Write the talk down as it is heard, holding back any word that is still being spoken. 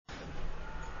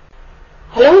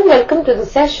Hello and welcome to the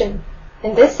session.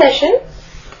 In this session,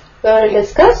 we will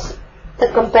discuss the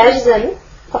comparison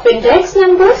of index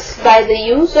numbers by the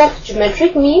use of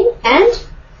geometric mean and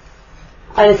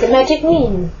arithmetic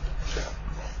mean.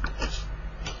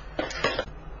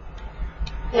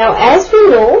 Now, as we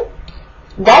know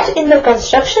that in the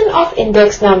construction of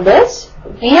index numbers,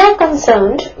 we are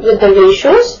concerned with the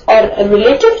ratios or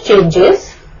relative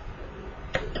changes.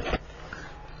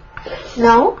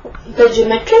 Now, the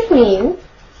geometric mean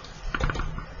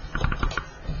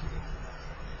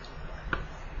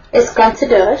is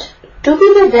considered to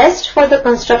be the best for the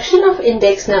construction of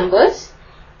index numbers,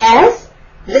 as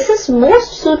this is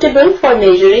most suitable for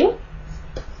measuring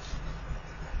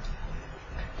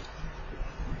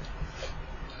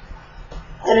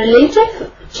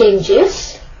relative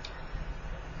changes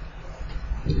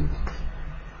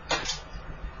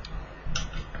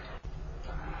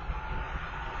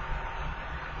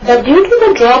but due to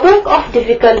the drawback of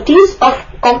difficulties of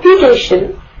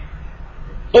computation,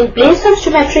 in place of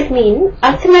geometric mean,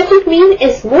 arithmetic mean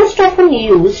is most often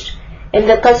used in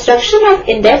the construction of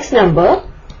index number.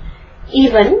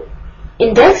 Even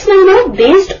index number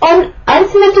based on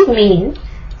arithmetic mean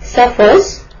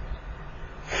suffers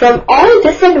from all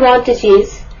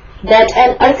disadvantages that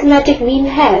an arithmetic mean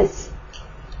has.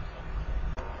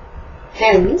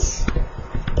 Hence,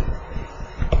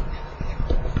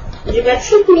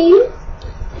 geometric mean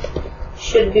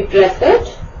should be preferred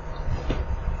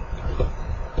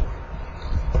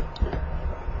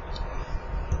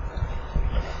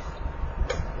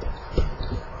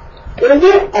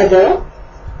over other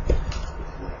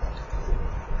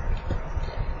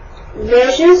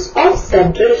measures of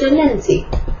central tendency.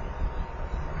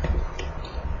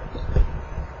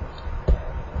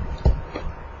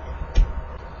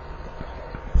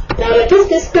 Now let us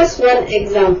discuss one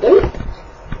example.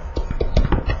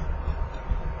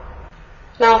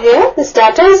 Now here this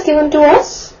data is given to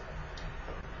us,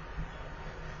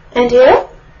 and here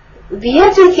we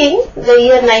are taking the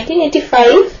year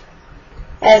 1985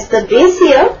 as the base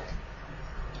year.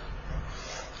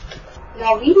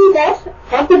 Now we do that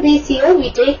for the base year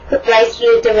we take the price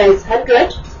relative as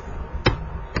 100.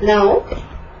 Now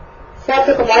for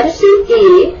the commodity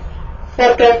A,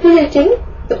 for calculating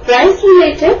the price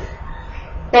relative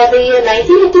for the year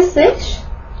 1986,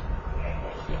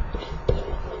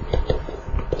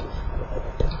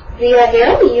 we are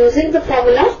here using the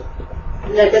formula,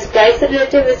 that is price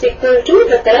relative is equal to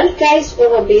the current price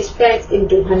over base price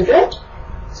into 100.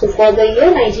 So for the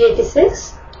year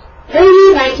 1986, the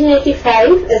year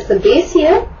 1985 is the base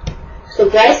year. So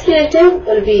price relative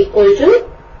will be equal to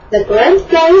the current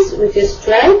price, which is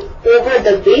 12, over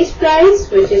the base price,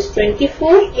 which is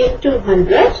 24 into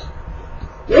 100,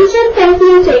 which I am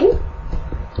calculating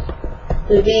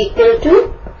will be equal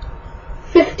to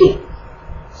 50.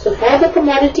 So for the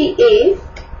commodity A,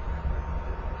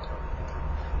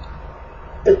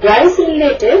 the price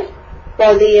relative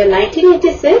for the year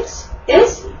 1986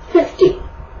 is 50.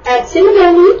 And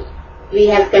similarly, we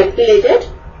have calculated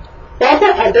for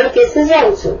the other cases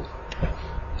also.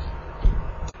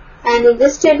 And in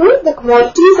this table, the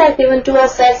commodities are given to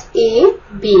us as A,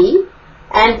 B,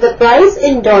 and the price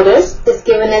in dollars is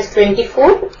given as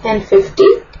 24 and 50.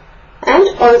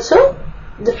 And also,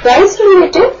 the price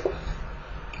relative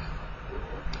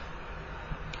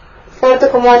for the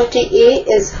commodity A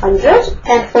is 100,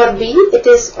 and for B it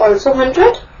is also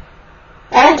 100.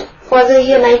 And for the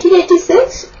year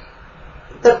 1986,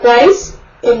 the price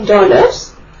in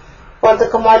dollars for the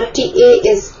commodity A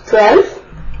is 12,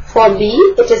 for B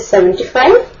it is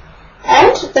 75,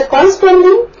 and the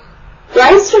corresponding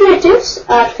price relatives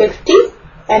are 50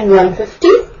 and 150.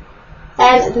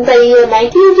 And in the year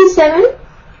 1987,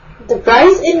 the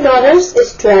price in dollars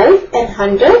is 12 and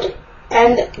 100,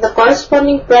 and the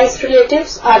corresponding price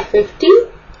relatives are 50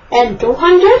 and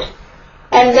 200.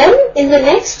 And then in the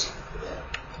next,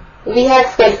 we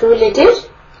have calculated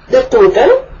the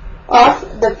total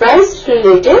of the price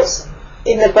relatives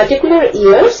in the particular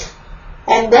years,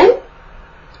 and then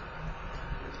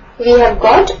we have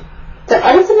got the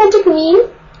arithmetic mean,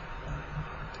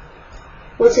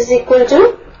 which is equal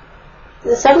to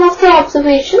the sum of the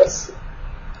observations,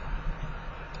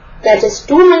 that is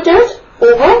 200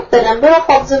 over the number of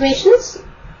observations,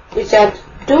 which are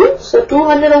 2. So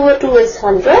 200 over 2 is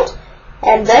 100.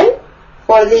 And then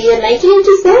for the year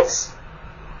 1986,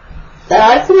 the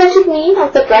arithmetic mean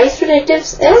of the price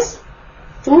relatives is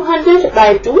 200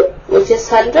 by 2, which is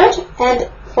 100. And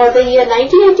for the year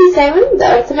 1987,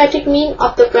 the arithmetic mean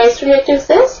of the price relatives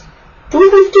is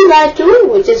 250 by 2,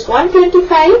 which is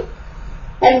 125.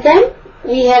 And then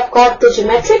we have got the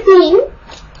geometric mean,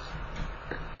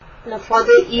 Now for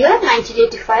the year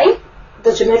 1985,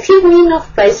 the geometric mean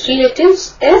of price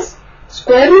relatives is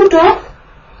square root of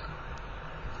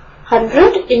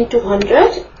 100 into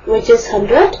 100, which is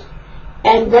 100,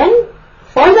 and then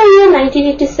for the year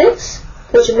 1986,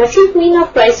 the geometric mean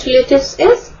of price relatives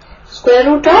is square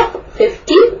root of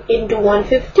 50 into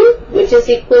 150, which is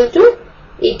equal to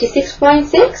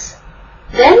 86.6.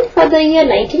 Then for the year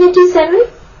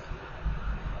 1987,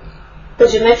 the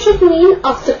geometric mean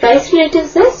of the price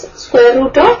relatives is square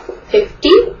root of 50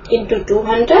 into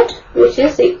 200, which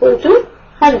is equal to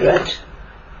 100.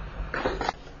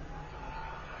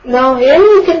 Now here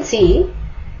you can see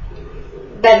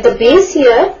that the base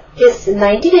year is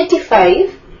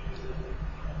 1985.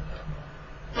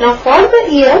 Now for the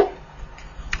year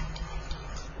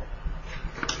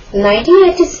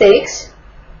 1986,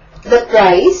 the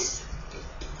price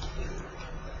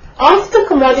of the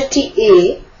commodity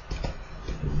A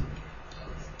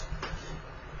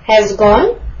has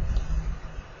gone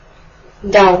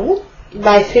down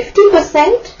by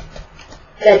 50%.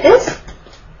 That is,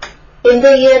 in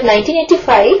the year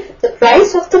 1985, the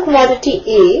price of the commodity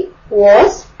A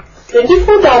was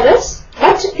 $24,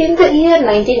 but in the year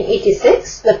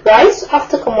 1986, the price of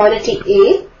the commodity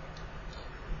A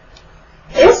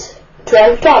is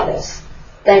 $12.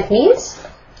 That means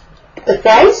the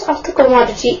price of the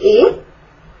commodity A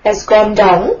has gone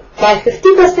down by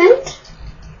 50%,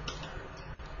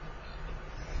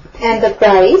 and the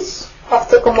price of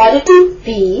the commodity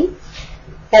B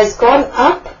has gone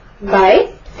up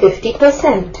by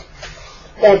 50%.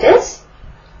 That is,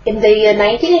 in the year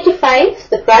 1985,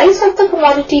 the price of the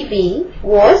commodity B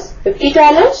was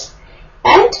 $50,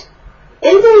 and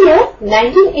in the year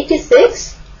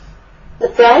 1986, the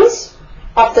price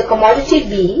of the commodity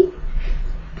B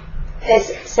is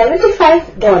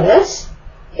 $75.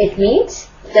 It means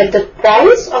that the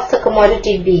price of the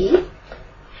commodity B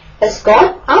has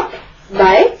gone up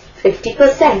by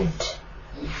 50%.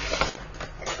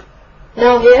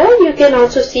 Now here you can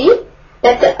also see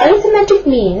that the arithmetic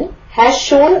mean has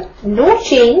shown no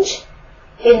change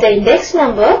in the index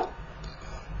number,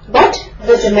 but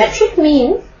the geometric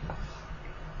mean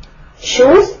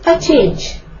shows a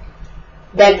change,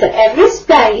 that the average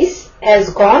price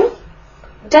has gone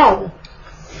down.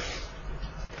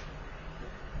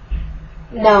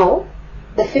 Now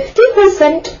the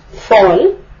 50%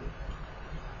 fall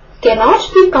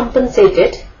cannot be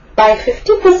compensated by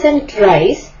 50%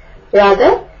 rise,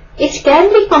 rather it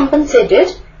can be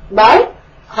compensated by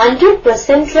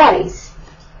 100% rise.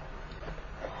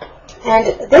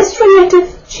 And this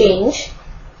relative change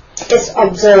is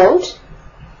observed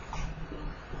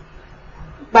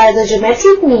by the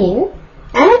geometric mean,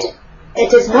 and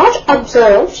it is not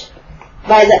observed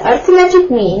by the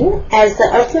arithmetic mean, as the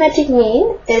arithmetic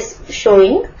mean is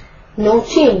showing no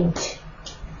change.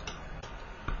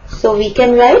 So we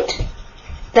can write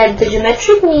that the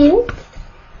geometric mean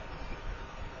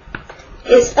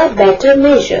is a better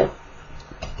measure.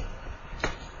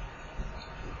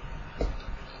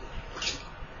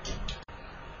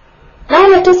 Now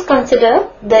let us consider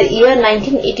the year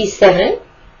 1987.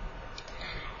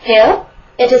 Here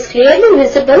it is clearly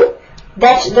visible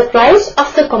that the price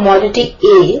of the commodity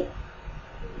A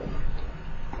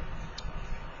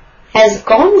has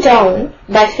gone down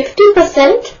by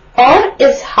 50% or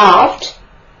is halved.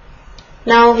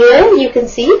 Now here you can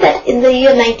see that in the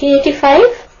year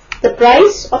 1985, the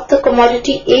price of the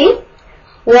commodity A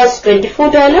was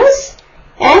 $24,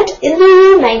 and in the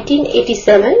year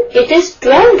 1987 it is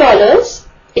 $12.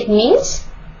 It means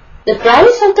the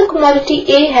price of the commodity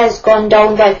A has gone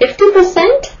down by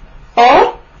 50%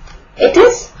 or it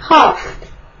is halved,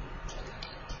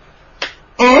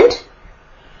 and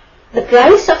the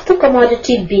price of the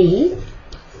commodity B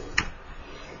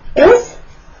is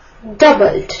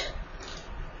doubled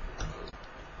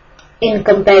in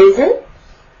comparison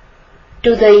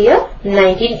to the year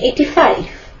 1985.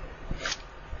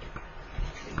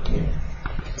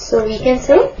 So we can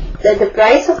say that the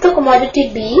price of the commodity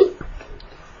B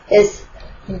is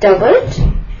doubled,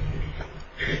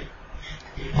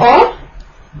 or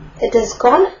it has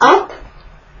gone up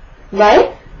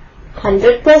by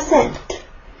 100%.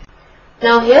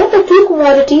 Now here the two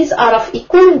commodities are of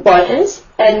equal importance,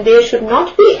 and there should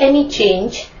not be any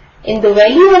change in the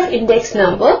value of index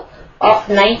number of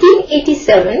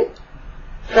 1987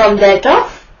 from that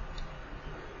of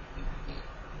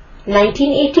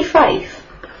 1985,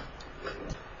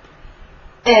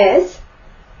 as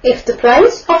if the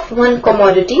price of one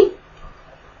commodity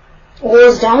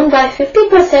goes down by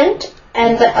 50%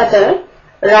 and the other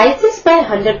rises by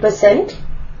 100%,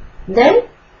 then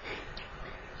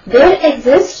there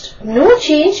exists no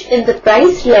change in the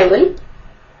price level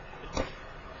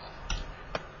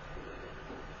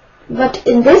But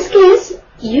in this case,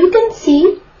 you can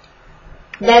see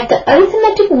that the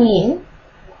arithmetic mean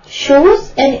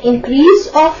shows an increase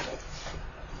of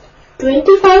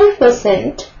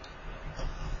 25%,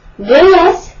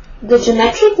 whereas the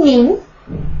geometric mean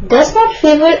does not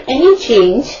favor any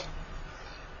change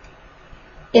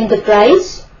in the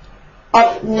price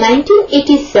of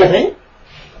 1987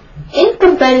 in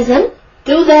comparison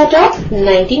to that of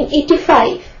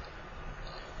 1985.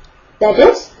 That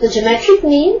is, the geometric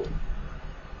mean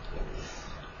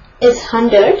is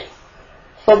 100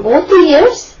 for both the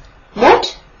years,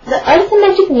 but the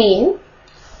arithmetic mean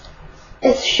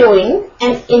is showing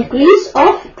an increase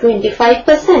of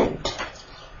 25%.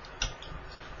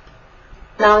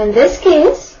 Now in this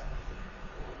case,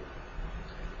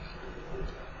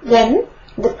 then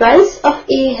the price of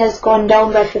A has gone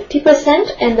down by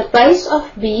 50% and the price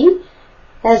of B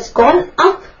has gone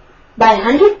up by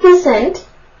 100%.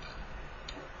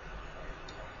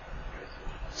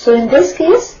 So in this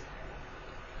case,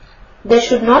 there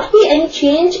should not be any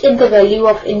change in the value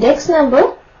of index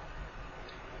number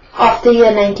of the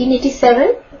year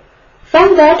 1987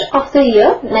 from that of the year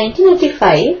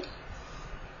 1985.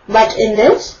 But in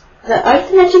this, the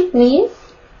arithmetic mean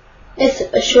is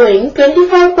showing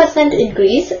 25%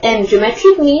 increase and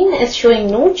geometric mean is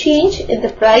showing no change in the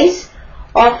price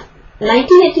of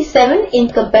 1987 in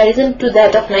comparison to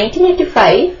that of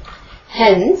 1985.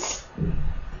 Hence,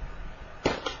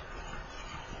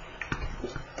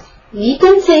 we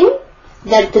can say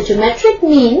that the geometric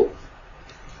mean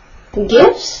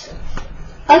gives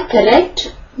a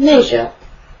correct measure.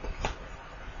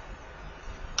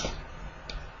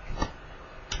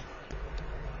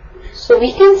 So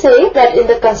we can say that in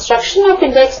the construction of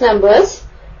index numbers,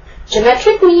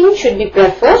 geometric mean should be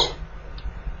preferred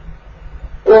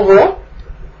over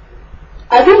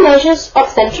other measures of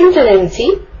central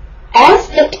tendency as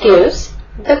it gives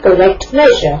the correct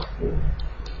measure.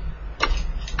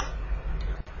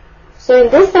 So in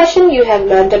this session you have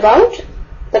learned about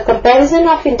the comparison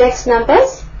of index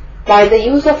numbers by the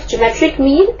use of geometric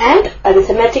mean and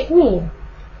arithmetic mean.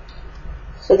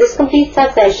 So this completes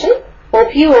our session.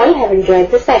 Hope you all have enjoyed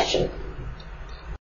the session.